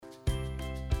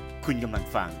คุณกำลัง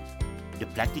ฟัง The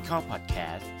Practical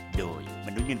Podcast โดยม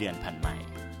นุษย์เงินเดือนพันใหม่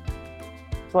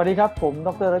สวัสดีครับผมด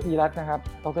ร.ระพีรัตน์นะครับ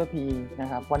ดร.พีนะ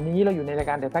ครับวันนี้เราอยู่ในราย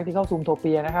การ The Practical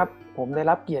Zoomtopia นะครับผมได้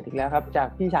รับเกียรติอีกแล้วครับจาก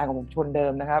พี่ชายของผมชนเดิ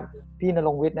มนะครับพี่ณร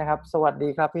งค์วิทย์นะครับสวัสดี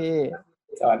ครับพี่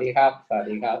สวัสดีครับสวัส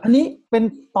ดีครับอันนี้เป็น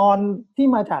ตอนที่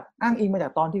มาจากอ้างอิงมาจา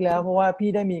กตอนที่แล้วเพราะว่าพี่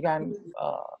ได้มีการ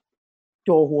โจ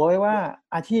หัวไว้ว่า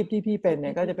อาชีพที่พี่เป็นเ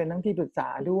นี่ยก็จะเป็นทั้งที่ปรึกษา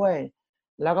ด้วย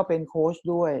แล้วก็เป็นโค้ช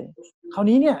ด้วยคราว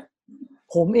นี้เนี่ย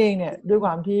ผมเองเนี่ยด้วยค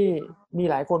วามที่มี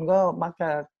หลายคนก็มักจะ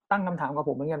ตั้งคำถามกับผ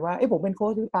มเหมือนกันว่าผมเป็นโค้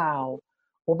ชหรือเปล่า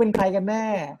ผมเป็นใครกันแน่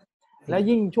และ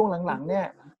ยิ่งช่วงหลังๆเนี่ย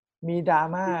มีดรา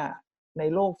ม่าใน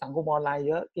โลกสังคมออนไลน์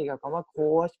เยอะเกี่ยวกับคำว่าโค้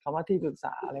ชคำว่าที่ปรึกษ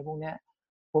าอะไรพวกนี้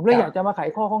ผมเลยอยากจะมาไข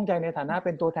ข้อข้องใจในฐานะเ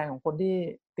ป็นตัวแทนของคนที่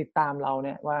ติดตามเราเ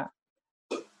นี่ยว่า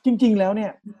จริงๆแล้วเนี่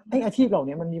ยอาชีพเหล่า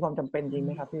นี้มันมีความจำเป็นจริงไห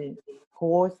มครับพี่โ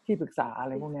ค้ชที่ปรึกษาอะ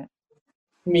ไรพวกนี้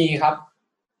มีครับ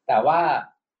แต่ว่า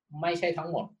ไม่ใช่ทั้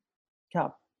งหมดครั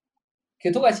บคื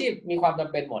อทุกอาชีพมีความจ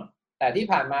ำเป็นหมดแต่ที่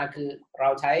ผ่านมาคือเรา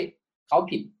ใช้เขา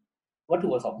ผิดวัตถุ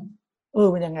ประสงค์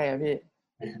มันยังไงอะพี่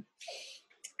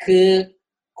คือ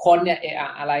คนเนี่ย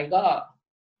อะไรก็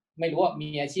ไม่รู้ว่ามี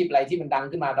อาชีพอะไรที่มันดัง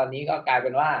ขึ้นมาตอนนี้ก็กลายเป็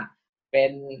นว่าเป็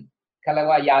นเขาเรียก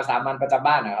ว่ายาสามัญประจำ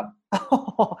บ้านนะครับ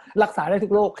รักษาได้ทุ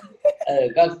กโรค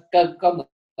ก็เห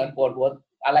มือนปวดหัว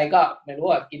อะไรก็ไม่รู้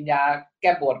ว่ากินยาแ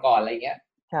ก้ปวดก่อนอะไรเงี้ย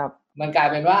ครับมันกลาย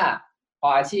เป็นว่าพอ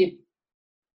อาชีพ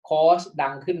โค้ชดั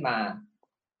งขึ้นมา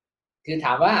คือถ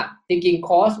ามว่าจริงๆโ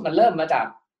ค้ชมันเริ่มมาจาก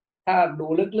ถ้าดู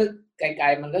ลึกๆไกล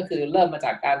ๆมันก็คือเริ่มมาจ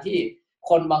ากการที่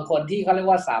คนบางคนที่เขาเรียก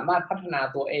ว่าสามารถพัฒนา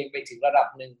ตัวเองไปถึงระดับ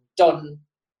หนึ่งจน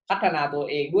พัฒนาตัว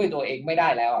เองด้วยตัวเองไม่ได้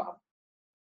แล้วครับ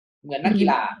เหมือนนักกี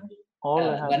ฬา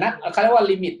เหมือนนักเขาเรียกว่า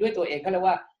ลิมิตด้วยตัวเองเขาเรียก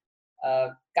ว่า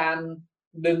การ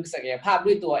ดึงศักยภาพ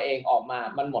ด้วยตัวเองออกมา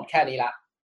มันหมดแค่นี้ละ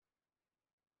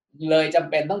เลยจำ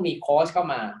เป็นต้องมีโค้ชเข้า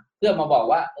มาเพื่อมาบอก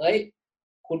ว่า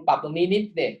คุณปรับตรงนี้นิด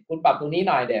เด็กคุณปรับตรงนี้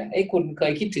หน่อยเด็กคุณเค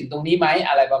ยคิดถึงตรงนี้ไหม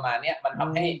อะไรประมาณเนี้ยมันท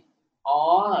ำให้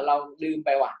เราลืมไป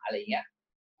ว่ะอะไรเงี้ย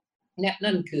เนี่ย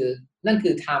นั่นคื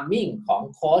อไทมิ่งของ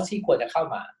โค้ชที่ควรจะเข้า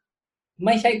มาไ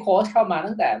ม่ใช่โค้ชเข้ามา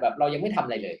ตั้งแต่แบบเรายังไม่ทำอ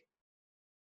ะไรเลย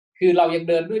คือเรายัง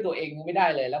เดินด้วยตัวเองไม่ได้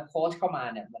เลยแล้วโค้ชเข้ามา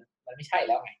เนี่ยมันไม่ใช่แ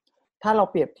ล้วไงถ้าเรา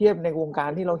เปรียบเทียบในวงการ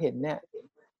ที่เราเห็นเนี่ย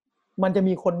มันจะ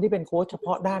มีคนที่เป็นโค้ชเฉพ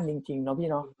าะด้านจริงๆเนาะพี่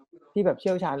เนาะที่แบบเ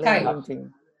ชี่ยวชาญเรื่องนี้จริง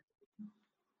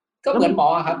ๆก็เหมือนหมอ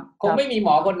ครับคงไม่มีหม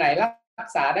อคนไหนรัก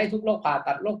ษาได้ทุกโรคผ่า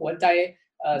ตัดโรคหัวใจ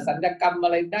ศัลยกรรมอะ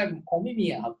ไรได้คงไม่มี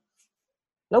ครับ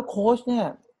แล้วโค้ชเนี่ย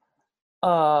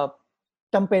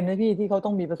จำเป็นไหมพี่ที่เขาต้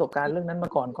องมีประสบการณ์เรื่องนั้นมา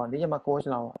ก่อนที่จะมาโค้ช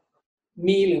เรา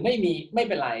มีหรือไม่มีไม่เ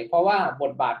ป็นไรเพราะว่าบ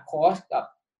ทบาทโค้ชกับ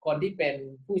คนที่เป็น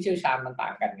ผู้เชี่ยวชาญมันต่า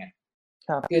งกันไง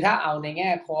คือถ้าเอาในแง่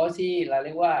โค้ชที่เราเ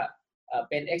รียกว่า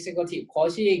เป็น executive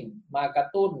coaching มากระ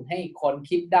ตุ้นให้คน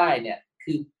คิดได้เนี่ย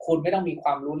คือคุณไม่ต้องมีคว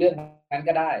ามรู้เรื่องนั้น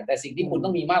ก็ได้แต่สิ่งที่คุณต้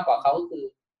องมีมากกว่าเขาก็คือ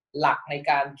หลักใน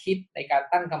การคิดในการ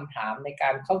ตั้งคำถามในกา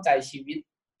รเข้าใจชีวิต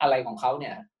อะไรของเขาเ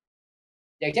นี่ย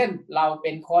อย่างเช่นเราเป็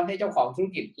นโค้ชให้เจ้าของธุร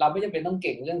กิจเราไม่จำเป็นต้องเ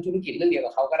ก่งเรื่องธุรกิจเรื่องเดียว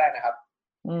กับเขาก็ได้นะครับ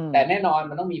แต่แน่นอน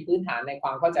มันต้องมีพื้นฐานในคว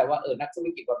ามเข้าใจว่านักธุร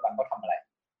กิจวันๆเขาทำอะไร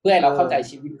เพื่อให้เราเข้าใจ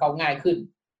ชีวิตเขาง่ายขึ้น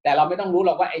แต่เราไม่ต้องรู้หร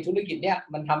อกว่าไอ้ธุรกิจเนี้ย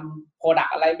มันทำโปรดัก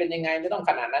ต์อะไรเป็นยังไงไม่ต้อง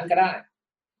ขนาดนั้นก็ได้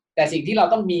แต่สิ่งที่เรา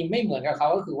ต้องมีไม่เหมือนกับเขา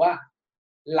ก็คือว่า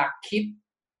หลักคิด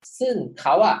ซึ่งเข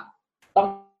าต้อง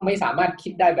ไม่สามารถคิ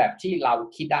ดได้แบบที่เรา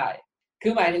คิดได้คื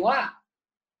อหมายถึงว่า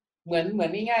เหมือ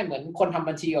นง่ายๆเหมือนคนทำ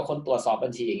บัญชีกับคนตรวจสอบบั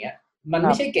ญชีอย่างเงี้ยมันไ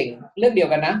ม่ใช่เก่งเรื่องเดียว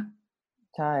กันนะ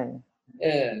ใช่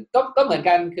ก็เหมือน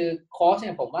กันคือโค้ชเ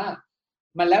นี่ยผมว่า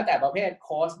มันแล้วแต่ประเภทโ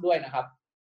ค้ชด้วยนะครับ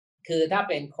คือถ้า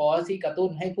เป็นโค้ชที่กระตุ้น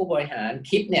ให้ผู้บริหาร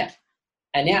คิดเนี่ย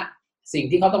อันเนี้ยสิ่ง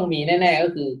ที่เขาต้องมีแน่ๆก็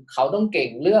คือเขาต้องเก่ง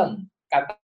เรื่องการ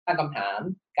ตั้งคำถาม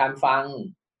การฟัง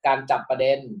การจับประเ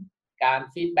ด็นการ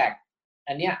ฟีดแบ็ก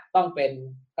อันเนี้ยต้องเป็น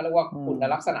เขาเรียกว่าคุณ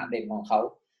ลักษณะเด่นของเขา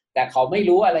แต่เขาไม่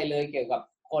รู้อะไรเลยเกี่ยวกับ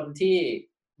คนที่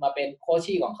มาเป็นโค้ช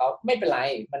ของเขาไม่เป็นไร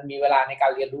มันมีเวลาในกา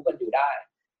รเรียนรู้กันอยู่ได้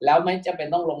แล้วไม่จำเป็น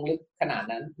ต้องลงลึกขนาด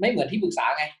นั้นไม่เหมือนที่ปรึกษา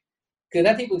ไงคือถ้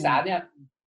าที่ปรึกษาเนี่ย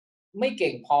ไม่เ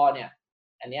ก่งพอเนี่ย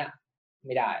อันเนี้ยไ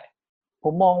ม่ได้ผ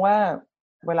มมองว่า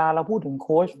เวลาเราพูดถึงโ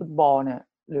ค้ชฟุตบอลเนี่ย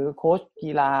หรือโค้ช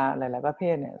กีฬาหลายๆประเภ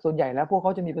ทเนี่ยส่วนใหญ่แล้วพวกเข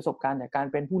าจะมีประสบการณ์จากการ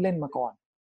เป็นผู้เล่นมาก่อน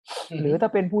หรือถ้า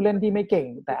เป็นผู้เล่นที่ไม่เก่ง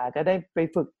แต่อาจจะได้ไป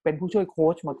ฝึกเป็นผู้ช่วยโค้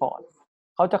ชมาก่อน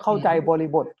เขาจะเข้าใจบริ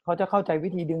บทเขาจะเข้าใจวิ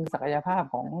ธีดึงศักยภาพ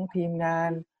ของทีมงา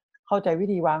นเข้าใจวิ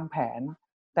ธีวางแผน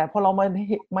แต่พอเราม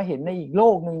าเห็นในอีกโล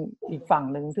กนึงอีกฝั่ง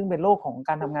นึงซึ่งเป็นโลกของก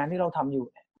ารทำงานที่เราทำอยู่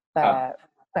เนี่ย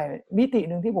แต่มิติ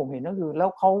นึงที่ผมเห็นก็คือแล้ว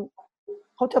เข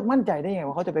าจะมั่นใจได้ไง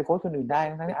ว่าเขาจะไปโค้ชคนอื่นได้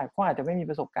ทั้งที่เขาอาจจะไม่มี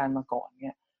ประสบการณ์มาก่อนเ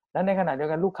นี่ยแล้วในขณะเดียว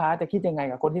กันลูกค้าจะคิดยังไง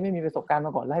กับคนที่ไม่มีประสบการณ์ม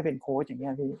าก่อนแล้วให้เป็นโค้ชอย่างเงี้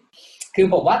ยพี่คือ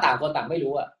ผมว่าต่างคนต่างไม่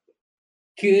รู้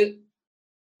คือ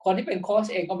คนที่เป็นโค้ช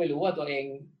เองก็ไม่รู้ว่าตัวเอง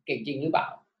เก่งจริงหรือเปล่า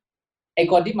ไอ้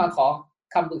คนที่มาขอ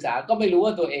คำปรึกษาก็ไม่รู้ว่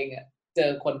าตัวเองเจอ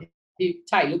คนที่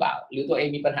ใช่หรือเปล่าหรือตัวเอง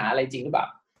มีปัญหาอะไรจริงหรือเปล่า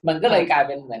มันก็เลยกลายเ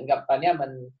ป็นเหมือนกับตอนนี้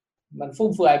มันฟุ่ม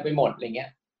เฟือยไปหมดอะไรเงี้ย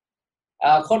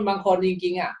คนบางคนจริ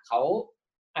งๆเขา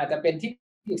อาจจะเป็นที่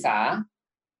ปรึกษา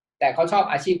แต่เขาชอบ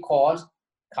อาชีพโค้ช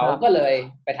เขาก็เลย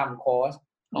ไปทำโค้ช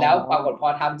แล้วปรากฏพอ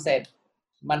ทำเสร็จ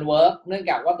มันเวิร์กเนื่อง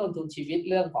จากว่าต้นทุนชีวิต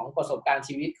เรื่องของประสบการณ์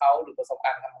ชีวิตเขาหรือประสบก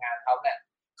ารณ์ทำงานเขาเนี่ย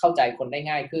เข้าใจคนได้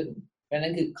ง่ายขึ้นเพราะฉะนั้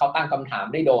นคือเขาตั้งคำถาม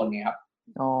ได้โดนไงครับ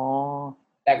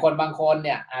แต่คนบางคนเ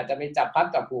นี่ยอาจจะไปจับพัด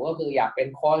จับผูก็คืออยากเป็น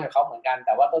โค้ชกับเขาเหมือนกันแ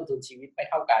ต่ว่าต้นทุนชีวิตไม่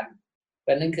เท่ากันเพร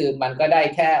าะนั้นคือมันก็ได้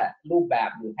แค่รูปแบบ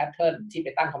หรือแพทเทิร์นที่ไป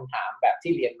ตั้งคำถามแบบ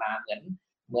ที่เรียนมาเห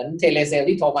มือนเทเลเซล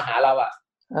ที่โทรมาหาเรา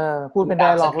พูดเป็นได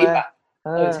อะล็อกเล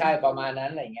ยใช่ประมาณนั้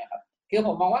นอะไรเงี้ยครับคือผ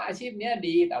มมองว่าอาชีพเนี้ย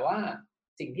ดีแต่ว่า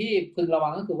สิ่งที่พึงระวั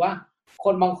งก็คือว่าค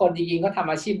นบางคนจริงๆก็ท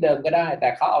ำอาชีพเดิมก็ได้แต่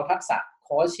เขาเอาทักษะโค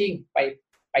ชชิ่ง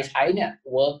ไปใช้เนี่ย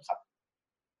เวิร์กครับ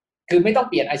คือไม่ต้อง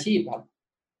เปลี่ยนอาชีพครับ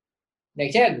อย่า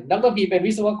งเช่นดร.พีเป็น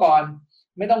วิศวกร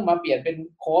ไม่ต้องมาเปลี่ยนเป็น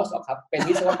โค้ชหรอกครับเป็น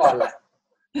วิศวกรแหละ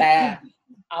แต่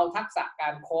เอาทักษะกา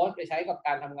รโค้ชไปใช้กับก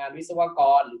ารทำงานวิศวก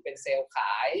รหรือเป็นเซลล์ข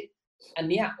ายอัน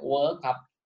เนี้ยเวิร์กครับ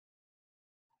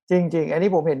จริงๆอันนี้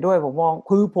ผมเห็นด้วยผมมอง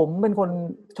คือผมเป็นคน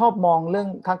ชอบมองเรื่อง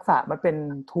ทักษะมันเป็น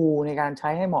tool ในการใช้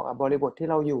ให้เหมาะกับบริบทที่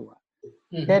เราอยู่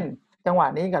เช่นจังหวะ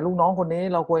นี้กับลูกน้องคนนี้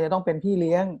เราควรจะต้องเป็นพี่เ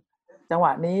ลี้ยงจังหว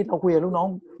ะนี้เราคุยกับลูกน้อง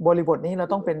บริบทนี้เรา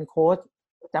ต้องเป็นโค้ช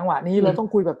จังหวะนี้เราต้อง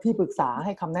คุยแบบที่ปรึกษาใ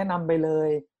ห้คำแนะนำไปเลย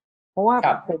เพราะว่า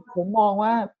ผมมองว่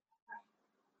า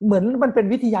เหมือนมันเป็น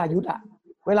วิทยายุทธ์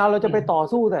เวลาเราจะไปต่อ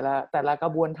สู้แต่ละกร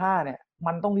ะบวนท่าเนี่ย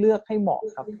มันต้องเลือกให้เหมาะ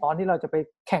กับตอนที่เราจะไป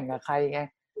แข่งกับใครไง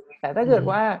แต่ถ้าเกิด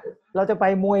ว่าเราจะไป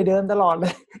มวยเดิมตลอดเล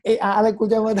ยอะไรกู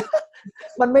จะมา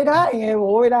มันไม่ได้ไงโ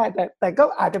ว้ไม่ได้แต่ก็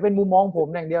อาจจะเป็นมุมมองผม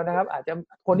อย่างเดียวนะครับอาจจะ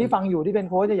คนที่ฟังอยู่ที่เป็น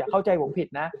โค้ชจะอย่าเข้าใจผมผิด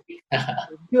นะ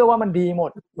เชื่อว่ามันดีหม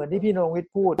ดเหมือนที่พี่ณรงค์วิท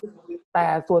ย์พูดแต่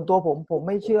ส่วนตัวผมไ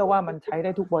ม่เชื่อว่ามันใช้ไ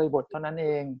ด้ทุกบริบทเท่านั้นเอ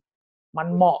งมัน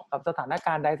เหมาะกับสถานก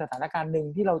ารณ์ใดสถานการณ์หนึ่ง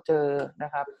ที่เราเจอน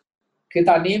ะครับคือ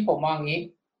ตอนนี้ผมมองอย่างนี้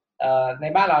ใน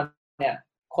บ้านเราเนี่ย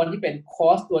คนที่เป็นโค้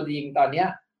ชตัวจริงตอนเนี้ย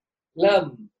เริ่ม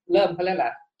เขาเรียกอะไร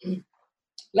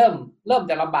เริ่ม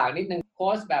จะลำบากนิดนึงโค้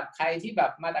ชแบบใครที่แบ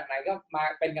บมาจากไหนก็มา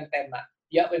เป็นกันเต็ม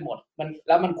เยอะไปหมดแ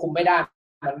ล้วมันคุมไม่ได้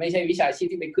มันไม่ใช่วิชาชีพ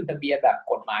ที่เป็นขึ้นทะเบียนแบบ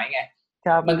กฎหมายไง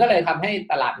มันก็เลยทำให้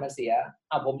ตลาดมันเสีย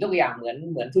ผมยกตัวอย่างเห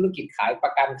มือนธุรกิจขายปร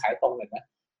ะกันขายตรงเลยนะ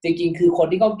จริงๆคือคน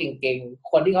ที่เขาเก่ง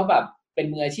ๆคนที่เขาแบบเป็น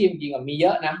มืออาชีพจริงมีเย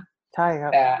อะนะใช่ครั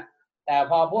บแต่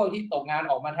พอพวกที่ตกงาน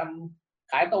ออกมาท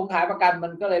ำขายตรงขายประกันมั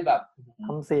นก็เลยแบบท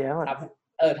ำเสียหมด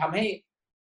ทำใ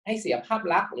ห้เสียภาพ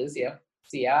ลักษณ์หรือเ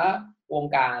สียวง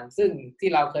การซึ่งที่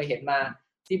เราเคยเห็นมา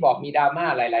ที่บอกมีดราม่า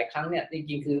หลายๆครั้งเนี่ยจ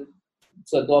ริงๆคือ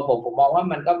ส่วนตัวผมมองว่า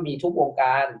มันก็มีทุกวงก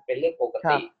ารเป็นเรื่องปก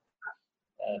ติ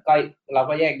ก็เรา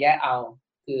ก็แยกแยะเอา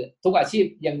คือทุกอาชีพ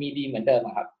ยังมีดีเหมือนเดิม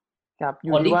ครับ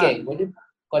คนที่เก่งคน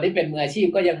ที่เป็นมืออาชีพ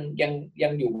ก็ยั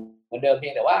งอยู่เหมือนเดิมเพี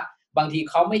ยงแต่ว่าบางที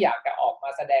เขาไม่อยากจะออกมา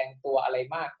แสดงตัวอะไร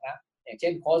มากนะอย่างเช่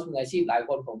นโค้ชมืออาชีพหลายค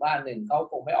นผมว่า1เขา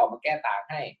คงไม่ออกมาแก้ต่าง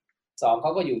ให้2เข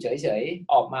าก็อยู่เฉย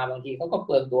ๆออกมาบางทีเขาก็เป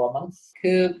ลืองตัวมั้ง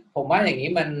คือผมว่าอย่าง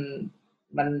นี้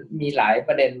มันมีหลายป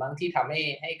ระเด็นมั้งที่ทำ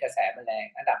ให้กระแสมันแรง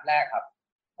อันดับแรกครับ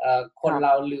คนเร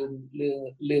าลืมเ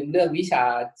รื่องวิชา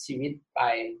ชีวิตไป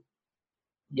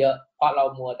เยอะเพราะเรา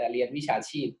มัวแต่เรียนวิชา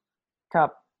ชีพครับ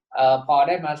พอไ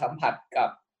ด้มาสัมผัสกับ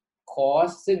โค้ช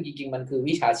ซึ่งจริงๆมันคือ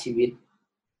วิชาชีวิต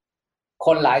ค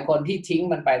นหลายคนที่ทิ้ง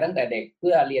มันไปตั้งแต่เด็กเ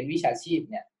พื่อเรียนวิชาชีพ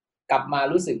เนี่ยกลับมา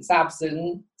รู้สึกซาบซึ้ง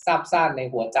ซาบซ่านใน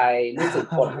หัวใจรู้สึก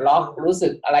ปลดล็อกรู้สึ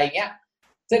กอะไรเงี้ย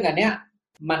ซึ่งอันเนี้ย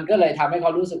มันก็เลยทำให้เข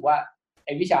ารู้สึกว่าไ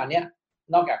อ้วิชาเนี้ย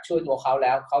นอกจากช่วยตัวเขาแ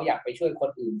ล้วเขาอยากไปช่วยคน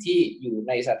อื่นที่อยู่ใ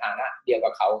นสถานะเดียว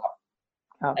กับเขาครับ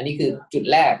อันนี้คือจุด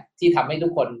แรกที่ทำให้ทุ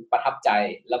กคนประทับใจ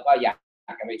แล้วก็อยา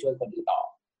กจะไปช่วยคนอื่นต่อ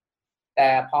แต่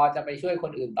พอจะไปช่วยค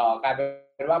นอื่นต่อกลายเ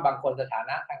ป็นว่าบางคนสถา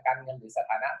นะทางการเงินหรือส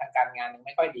ถานะทางการงานยังไ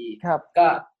ม่ค่อยดีก็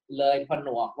เลยผน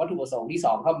วกวัตถุประสงค์ที่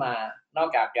2เข้ามานอก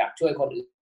จากอยากช่วยคน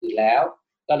อื่นแล้ว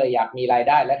ก็เลยอยากมีราย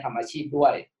ได้และทำอาชีพด้ว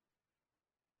ย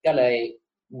ก็เลย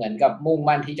เหมือนกับมุ่ง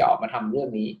มั่นที่จะออกมาทำเรื่อง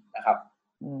นี้นะครับ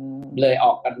เลยอ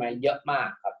อกกันมาเยอะมาก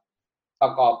ครับปร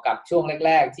ะกอบกับช่วงแ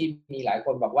รกๆที่มีหลายค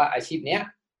นบอกว่าอาชีพเนี้ย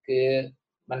คือ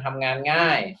มันทำงานง่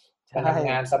ายมันทำ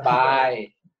งานสบาย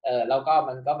แล้วก็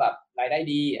มันก็แบบรายได้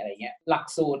ดีอะไรเงี้ยหลัก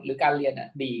สูตรหรือการเรียน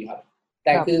ดีครับแ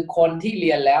ต่คือคนที่เ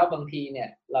รียนแล้วบางทีเนี่ย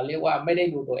เราเรียกว่าไม่ได้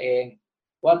ดูตัวเอง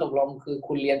ว่าตกลงคือ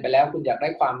คุณเรียนไปแล้วคุณอยากได้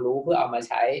ความรู้เพื่อเอามา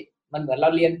ใช้มันเหมือนเรา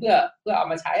เรียนเพื่อเอา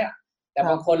มาใช้แต่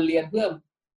บางคนเรียนเพื่อ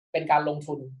เป็นการลง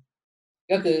ทุน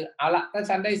ก็คือเอาละถ้า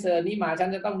ฉันได้เซอร์นี้มาฉัน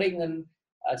จะต้องได้เงิน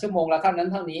ชั่วโมงละเท่านั้น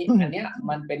เท่านี้อันเนี้ย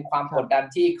มันเป็นความกดดัน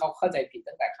ที่เขาเข้าใจผิด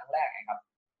ตั้งแต่ครั้งแรกไงครับ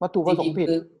วัตถุประสงค์ผิด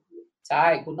ใช่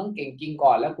คุณต้องเก่งจริงก่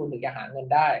อนแล้วคุณถึงจะหาเงิน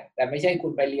ได้แต่ไม่ใช่คุ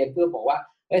ณไปเรียนเพื่อบอกว่า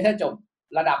ถ้าจบ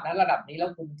ระดับนั้นระดับนี้แล้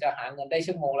วคุณจะหาเงินได้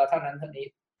ชั่วโมงละเท่านั้นเท่านี้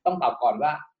ต้องตอบก่อนว่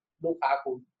าลูกค้า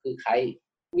คุณคือใคร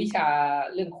วิชา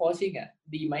เรื่องโคชชิ่งอ่ะ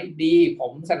ดีไหมดีผ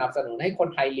มสนับสนุนให้คน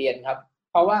ไทยเรียนครับ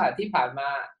เพราะว่าที่ผ่านมา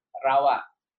เราอ่ะ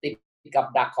ติดกับ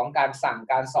ดักของการสั่ง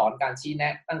การสอนการชี้แน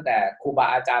ะตั้งแต่ครูบา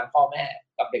อาจารย์พ่อแม่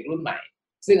กับเด็กรุ่นใหม่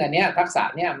ซึ่งอันเนี้ยทักษะ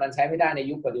เนี้ยมันใช้ไม่ได้ใน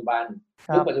ยุคปัจจุบัน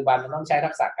ยุคปัจจุบันมันต้องใช้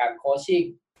ทักษะการโคชชิ่ง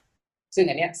ซึ่ง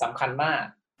อันเนี้ยสำคัญมาก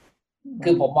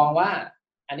คือผมมองว่า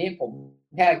อันนี้ผม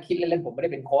แค่คิดเล่นๆผมไม่ไ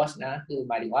ด้เป็นโค้ชนะคือ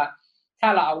หมายถึงว่าถ้า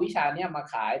เราเอาวิชาเนี้ยมา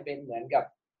ขายเป็นเหมือนกับ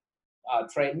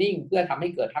เทรนนิ่งเพื่อทำให้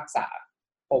เกิดทักษะ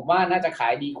ผมว่าน่าจะขา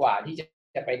ยดีกว่าที่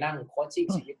จะไปนั่งโคชชิ่ง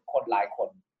ชีวิตคนหลายคน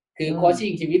คือโคชชิ่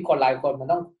งชีวิตคนหลายคนมัน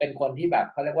ต้องเป็นคนที่แบบ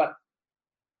เขาเรียกว่า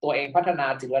ตัวเองพัฒนา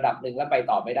ถึงระดับหนึ่งแล้วไป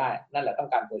ต่อไม่ได้นั่นแหละต้อง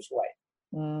การตัวช่วย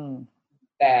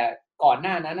แต่ก่อนห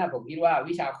น้านั้นนะผมคิดว่า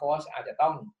วิชาโค้ชอาจจะต้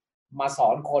องมาสอ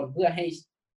นคนเพื่อให้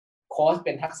โค้ชเ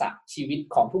ป็นทักษะชีวิต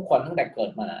ของทุกคนตั้งแต่เกิ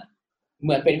ดมาเห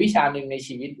มือนเป็นวิชาหนึ่งใน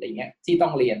ชีวิตอะไรเงี้ยที่ต้อ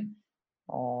งเรียน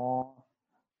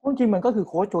จริงมันก็คือ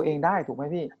โค้ชตัวเองได้ถูกไหม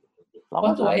พี่โค้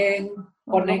ชตัวเอง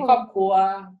คนในครอบครัว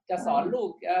จะสอนลูก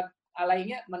อะไร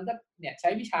เงี้ยมันก็เนี่ยใช้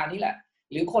วิชานี้แหละ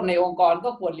หรือคนในองค์กรก็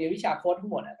ควรเรียนวิชาโค้ชทั้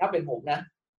งหมดถ้าเป็นผมนะ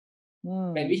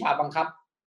เป็นวิชาบังคับ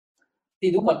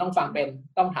ที่ทุกคนต้องฟังเป็น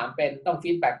ต้องถามเป็นต้องฟี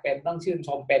ดแบ็กเป็นต้องชื่นช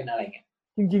มเป็นอะไรเงี้ย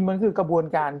จริงๆมันคือกระบวน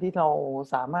การที่เรา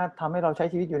สามารถทำให้เราใช้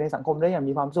ชีวิตอยู่ในสังคมได้อย่าง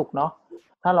มีความสุขเนาะ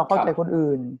ถ้าเราเข้าใจคน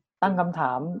อื่นตั้งคำถ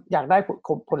ามอยากได้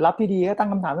ผลลัพธ์ที่ดีก็ตั้ง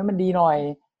คำถามให้มันดีหน่อย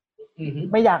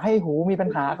ไม่อยากให้หูมีปัญ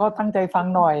หาก็ตั้งใจฟัง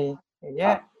หน่อยอย่างเงี้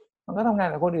ยมันก็ทำงาน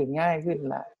กับคนอื่นง่ายขึ้น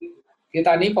แหละคือต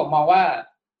อนนี้ผมมองว่า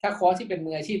ถ้าโค้ชที่เป็น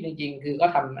มืออาชีพจริงๆคือก็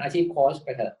ทำอาชีพโค้ชไป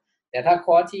เถอะแต่ถ้าโ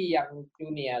ค้ชที่ยังจู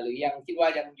เนียร์หรือยังคิดว่า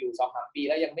ยังอยู่ 2-3 ปี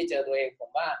แล้วยังไม่เจอตัวเองผม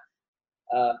ว่า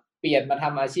เปลี่ยนมาท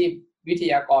ำอาชีพวิท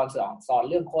ยากรสอน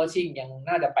เรื่องโคชชิ่งยัง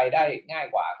น่าจะไปได้ง่าย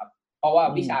กว่าครับเพราะว่า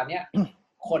วิชาเนี้ย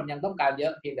คนยังต้องการเยอ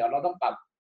ะเพียงแต่เราต้องปรับ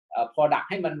product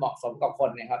ให้มันเหมาะสมกับคน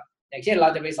นะครับอย่างเช่นเรา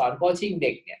จะไปสอนโคชชิ่งเ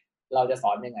ด็กเนี่ยเราจะส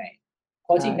อนยังไงโค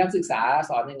ชชิ่งนักศึกษา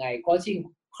สอนยังไงโคชชิ่ง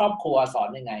ครอบครัวสอน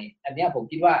ยังไงอันนี้ผม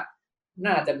คิดว่า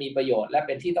น่าจะมีประโยชน์และเ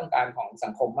ป็นที่ต้องการของสั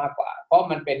งคมมากกว่าเพราะ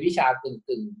มันเป็นวิชา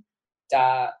กึ่ง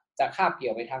จะคาบเกี่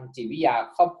ยวไปทางจิตวิทยา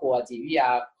ครอบครัวจิตวิทยา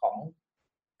ของ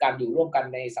การอยู่ร่วมกัน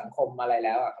ในสังคมอะไรแ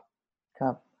ล้วค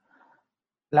รับ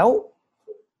แล้ว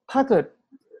ถ้าเกิด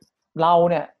เรา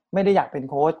เนี่ยไม่ได้อยากเป็น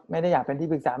โค้ชไม่ได้อยากเป็นที่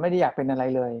ปรึกษาไม่ได้อยากเป็นอะไร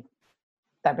เลย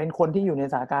แต่เป็นคนที่อยู่ใน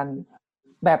สถานการณ์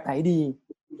แบบไหนดี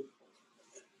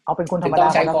เอาเป็นคนธรรมดา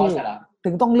นะพี่ถึ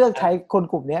งต้องเลือกใช้คน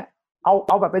กลุ่มนี้เ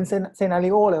อาแบบเป็นเซนาริ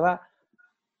โอเลยว่า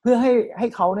เพื่อให้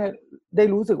เขาเนี่ยได้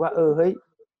รู้สึกว่าเฮ้ย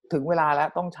ถึงเวลาแล้ว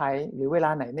ต้องใช้หรือเวลา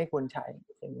ไหนไม่ควรใช้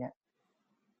อย่างเงี้ย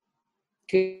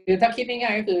คือถ้าคิดง่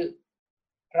ายๆก็คือ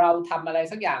เราทำอะไร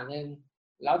สักอย่างนึง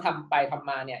แล้วทำไปทำ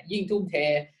มาเนี่ยยิ่งทุ่มเท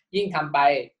ยิ่งทำไป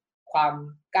ความ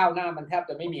ก้าวหน้ามันแทบ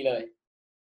จะไม่มีเลย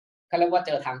เขาเรียกว่าเ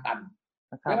จอทางตัน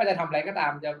ไม่ว่าจะทำอะไรก็ตา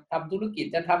มจะทำธุรกิจ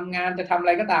จะทำงานจะทำอะไ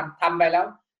รก็ตามทำไปแล้ว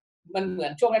มันเหมือ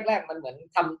นช่วงแรกๆมันเหมือน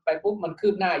ทำไปปุ๊บมันคื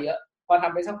บหน้าเยอะพอท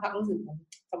ำไปสักพักรู้สึก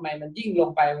ทำไมมันยิ่งลง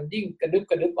ไปมันยิ่งกระ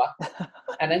ดึบวะ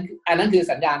อันนั้นคือ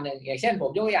สัญญาณหนึ่งอย่างเช่นผ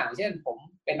มยกตัวอย่างเช่นผม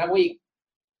เป็นนักวิ่ง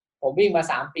ผมวิ่งมา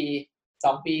3 ปี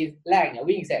2 ปีแรกเนี่ย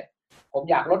วิ่งเสร็จผม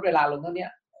อยากลดเวลาลงเท่านี้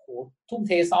โอ้โหทุ่มเ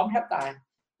ทซ้อมแทบตาย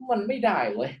มันไม่ได้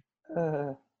เว้ย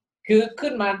คือ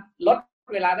ขึ้นมาลด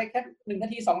เวลาได้แค่1 นา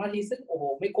ที 2 นาทีซึ่งโอ้โห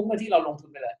ไม่คุ้มกับที่เราลงทุน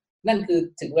ไปเลยนั่นคือ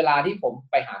ถึงเวลาที่ผม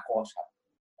ไปหาโค้ชครับ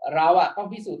เราต้อง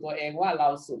พิสูจน์ตัวเองว่าเรา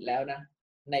สุดแล้วนะ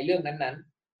ในเรื่องนั้น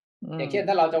ๆอย่างเช่น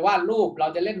ถ้าเราจะวาดรูปเรา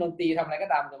จะเล่นดนตรีทำอะไรก็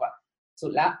ตามจังหวะสุ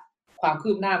ดแล้วความคื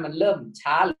บหน้ามันเริ่ม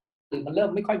ช้าหรือมันเริ่ม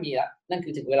ไม่ค่อยมีแล้วนั่นคื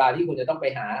อถึงเวลาที่คุณจะต้องไป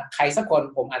หาใครสักคน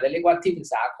ผมอาจจะเรียกว่าที่ปรึก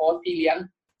ษาโค้ชพี่เลี้ยง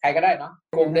ใครก็ได้เนาะ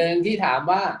กลุ่มหนึ่งที่ถาม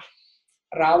ว่า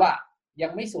เรายั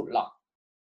งไม่สุดหรอก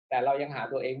แต่เรายังหา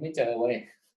ตัวเองไม่เจอเว้ย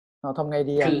ทำไง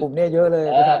ดีกลุ่มนี้เยอะเลย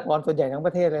ประชากรส่วนใหญ่ทั้งป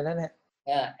ระเทศเลยนั่นแหละ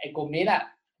ไอ้กลุ่มนี้แหละ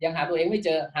ยังหาตัวเองไม่เจ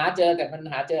อหาเจอแต่มัน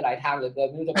หาเจอหลายทางเหลือเกิน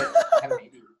ไม่รู้จะไปทางไหน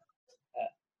ดี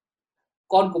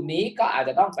คนกลุ่มนี้ก็อาจ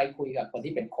จะต้องไปคุยกับคน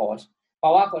ที่เป็นโค้ชเพรา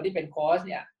ะว่าคนที่เป็นโค้ช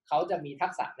เนี่ยเขาจะมีทั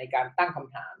กษะในการตั้งค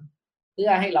ำถามเพื่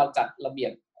อให้เราจัดระเบีย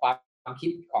บความคิ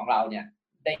ดของเราเนี่ย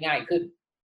ได้ง่ายขึ้น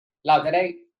เราจะได้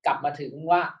กลับมาถึง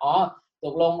ว่าต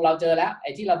กลงเราเจอแล้วไ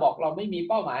อ้ที่เราบอกเราไม่มี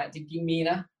เป้าหมายจริงๆมี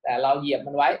นะแต่เราเหยียบ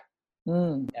มันไว้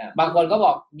บางคนก็บ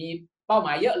อกมีเป้าหม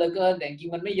ายเยอะเหลือเกินแต่จริ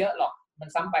งๆมันไม่เยอะหรอกมัน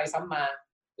ซ้ำไปซ้ำมา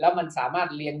แล้วมันสามารถ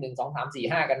เรียง1 2 3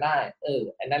 4 5กันได้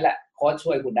อันนั้นแหละโค้ช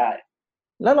ช่วยคุณได้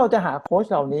แล้วเราจะหาโค้ช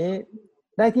เหล่านี้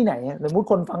ได้ที่ไหนสมมุติ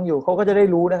คนฟังอยู่เขาก็จะได้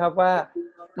รู้นะครับว่า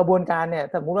กระบวนการเนี่ย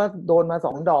สมมุติว่าโดนมา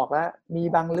2 ดอกแล้วมี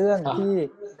บางเรื่องที่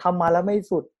ทำมาแล้วไม่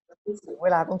สุดเว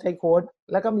ลาต้องใช้โค้ช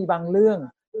แล้วก็มีบางเรื่อง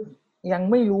ยัง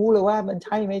ไม่รู้เลยว่ามันใ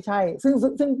ช่ไม่ใช่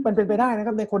ซึ่งมันเป็นไปได้นะค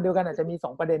รับในคนเดียวกันอาจจะมี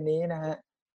2ประเด็นนี้นะฮะ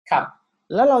ครับ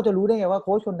แล้วเราจะรู้ได้ไงว่าโ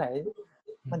ค้ชคนไหน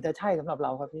มันจะใช่สำหรับเร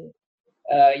าครับพี่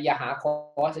อย่าหาโค้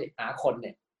ชหาคนเ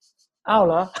นี่ยอ้าวเ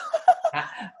หรอ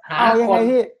หาคน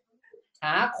ห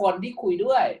าคนที่คุย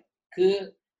ด้วยคือ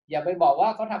อย่าไปบอกว่า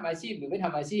เขาทำอาชีพหรือไม่ท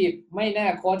ำอาชีพไม่แน่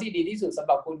โค้ชที่ดีที่สุดสำห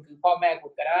รับคุณคือพ่อแม่คุ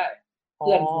ณก็ได้เ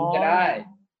พื่อนคุณก็ได้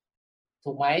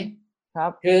ถูกไหมครั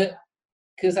บ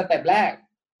คือสเต็ปแรก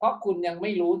เพราะคุณยังไ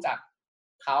ม่รู้จัก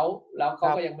เขาแล้วเขา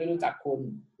ก็ยังไม่รู้จักคุณ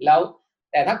แล้ว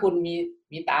แต่ถ้าคุณ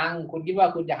มีตังค์คุณคิดว่า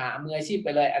คุณจะหามืออาชีพไป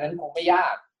เลยอันนั้นคงไม่ยา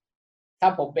กถ้า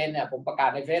ผมเป็นเนี่ยผมประกาศ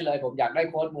ในเฟซเลยผมอยากได้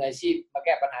โค้ชมืออาชีพมาแ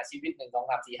ก้ปัญหาชีวิต1 2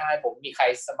 3 4 5ผมมีใคร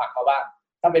สมัครเขาบ้าง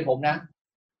ถ้าเป็นผมนะ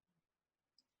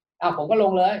ผมก็ล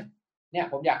งเลยเนี่ย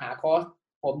ผมอยากหาโค้ช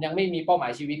ผมยังไม่มีเป้าหมา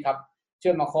ยชีวิตครับช่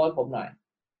วยมาโค้ชผมหน่อย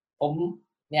ผม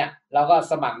เนี่ยเราก็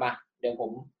สมัครมาเดี๋ยว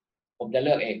ผมจะเ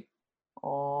ลือกเอง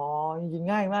อ๋อจริง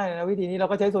ๆง่ายมากนะวิธีนี้เรา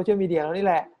ก็ใช้โซเชียลมีเดียแล้วนี่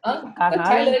แหละ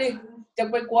ใช้เลยดิจะ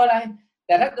ไปกลัวอะไรแ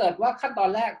ต่ถ้าเกิดว่าขั้นตอน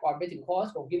แรกก่อนไปถึงโค้ช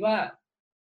ผมคิดว่า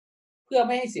เพื่อไ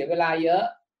ม่ให้เสียเวลาเยอะ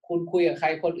คุณคุยกับใคร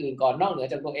คนอื่นก่อนนอกเหนือ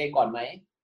จากตัวเองก่อนไหม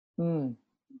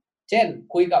เช่น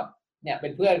คุยกับเนี่ยเป็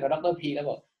นเพื่อนกับดร.พีแล้ว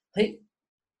บอกเฮ้ย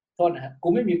โทษนะฮะกู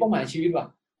ไม่มีเป้าหมายชีวิตว่ะ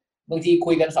บางที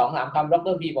คุยกัน 2-3 คำด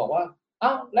ร.พีบอกว่าเอ้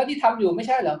าแล้วที่ทำอยู่ไม่ใ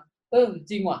ช่เหรอ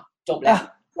จริงว่ะจบแล้ว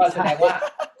ก็แสดงว่า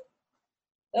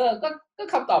ก็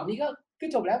คำตอบนี้ก็คือ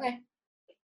จบแล้วไง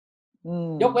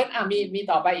ยกเว้นมี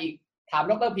ต่อไปอีกถาม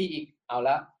ดร.พีอีกเอาแ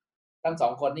ล้วทั้ง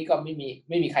2 คนนี้ก็ไม่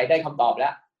มีใครได้คำตอบแล้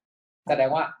วแสดง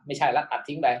ว่าไม่ใช่ละตัด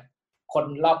ทิ้งไปคน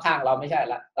รอบข้างเราไม่ใช่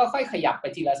ละก็ค่อยขยับไป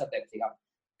ทีละสเต็ปสิครับ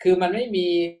คือมันไม่มี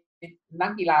นั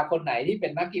กกีฬาคนไหนที่เป็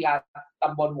นนักกีฬาต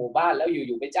ำบลหมู่บ้านแล้วอ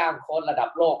ยู่ๆไปจ้างโค้ชระดับ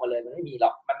โลกมาเลยมันไม่มีหร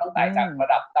อกมันต้องไต่จากระ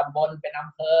ดับตำบลเป็นอ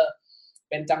ำเภอ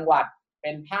เป็นจังหวัดเป็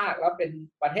นภาคแล้วเป็น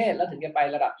ประเทศแล้วถึงจะไป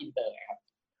ระดับอินเตอร์ครับ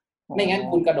ไม่งั้น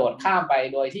คุณกระโดดข้ามไป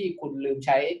โดยที่คุณลืมใ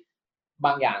ช้บ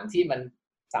างอย่างที่มัน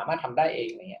สามารถทำได้เอง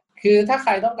อะไรเงี้ยคือถ้าใค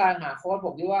รต้องการหาโค้ชผ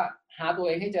มคิดว่าหาตัวเ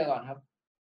องให้เจอก่อนครับ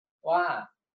ว่า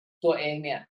ตัวเองเ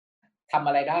นี่ยทำอ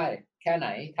ะไรได้แค่ไหน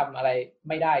ทำอะไร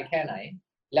ไม่ได้แค่ไหน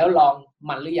แล้วลอง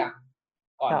มันหรือยัง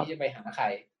ก่อนที่จะไปหาใคร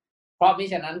เพราะมิ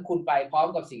ฉะนั้นคุณไปพร้อม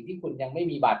กับสิ่งที่คุณยังไม่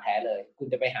มีบาดแผลเลยคุณ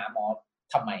จะไปหาหมอ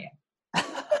ทำไม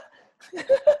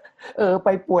ไป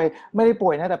ป่วยไม่ได้ป่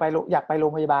วยนะแต่ไปอยากไปโร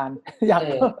งพยาบาลอยาก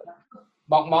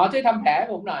บอกหมอช่วยทำแผล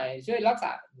ผมหน่อยช่วยรักษ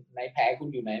าไหนแผลคุณ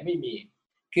อยู่ไหนไม่มี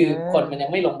คือคนมันยั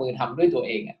งไม่ลงมือทำด้วยตัวเ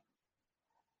อง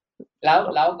แ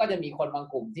ล้วก็จะมีคนบาง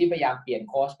กลุ่มที่พยายามเปลี่ยน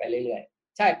โค้ชไปเรื่อย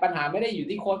ๆใช่ปัญหาไม่ได้อยู่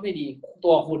ที่โค้ชไม่ดี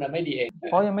ตัวคุณไม่ดีเอง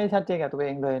เพราะยังไม่ชัดเจนกับตัวเอ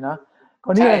งเลยเนาะค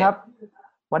นนี้เลยครับ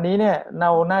วันนี้เนี่ยเร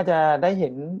าน่าจะได้เห็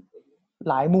น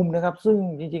หลายมุมนะครับซึ่ง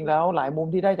จริงๆแล้วหลายมุม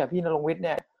ที่ได้จากพี่ณรงค์วิทย์เ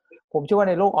นี่ยผมเชื่อว่า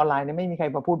ในโลกออนไลน์เนี่ยไม่มีใคร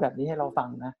มาพูดแบบนี้ให้เราฟัง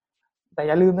นะแต่อ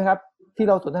ย่าลืมนะครับที่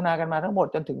เราสนทนากันมาทั้งหมด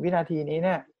จนถึงวินาทีนี้เ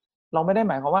นี่ยเราไม่ได้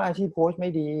หมายความว่าอาชีพโค้ชไม่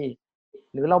ดี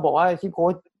หรือเราบอกว่าอาชีพโค้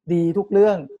ชดีทุกเรื่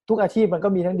องทุกอาชีพมันก็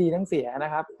มีทั้งดีทั้งเสียน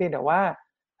ะครับเพียงแต่ว่า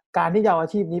การที่จะเอาอา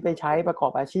ชีพนี้ไปใช้ประกอ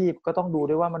บอาชีพก็ต้องดู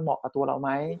ด้วยว่ามันเหมาะกับตัวเราไหม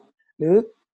หรือ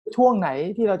ช่วงไหน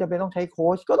ที่เราจะเป็นต้องใช้โค้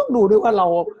ชก็ต้องดูด้วยว่าเร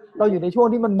าอยู่ในช่วง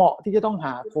ที่มันเหมาะที่จะต้องห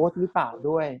าโค้ชหรือเปล่า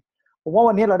ด้วยผมว่า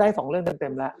วันนี้เราได้2เรื่องเต็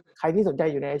มๆแล้วใครที่สนใจ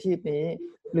อยู่ในอาชีพนี้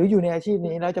หรืออยู่ในอาชีพ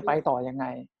นี้แล้วจะไปต่อยังไง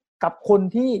กับคน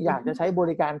ที่อยากจะใช้บ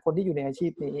ริการคนที่อยู่ในอาชี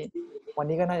พนี้วัน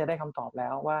นี้ก็น่าจะได้คำตอบแล้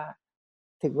วว่า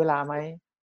ถึงเวลาไหม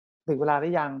ถึงเวลาหรื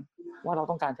อยังว่าเรา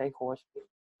ต้องการใช้โค้ช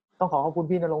ต้องขอบคุณ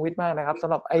พี่ณรงค์วิทย์มากนะครับสำ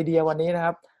หรับไอเดียวันนี้นะค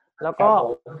รับแล้วก็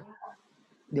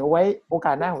เดี๋ยวไว้โอก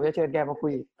าสหน้าผมจะเชิญแกมาคุ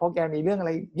ยเพราะแกมีเรื่องอะไ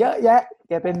รเยอะแยะ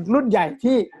แกเป็นรุ่นใหญ่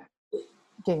ที่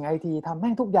เก่งไอทีทำแ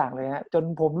ม่งทุกอย่างเลยฮะจน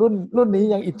ผมรุ่นนี้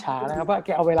ยังอิจฉานะครับว่าแก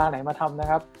เอาเวลาไหนมาทำนะ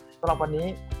ครับสำหรับวันนี้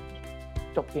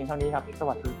จบเพียงเท่านี้ครับส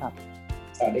วัสดีครับ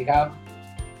สวัสดีครับ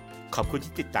ขอบคุณ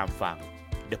ที่ติดตามฟัง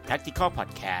The Practical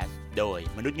Podcast โดย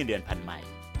มนุษย์เงินเดือนพันใหม่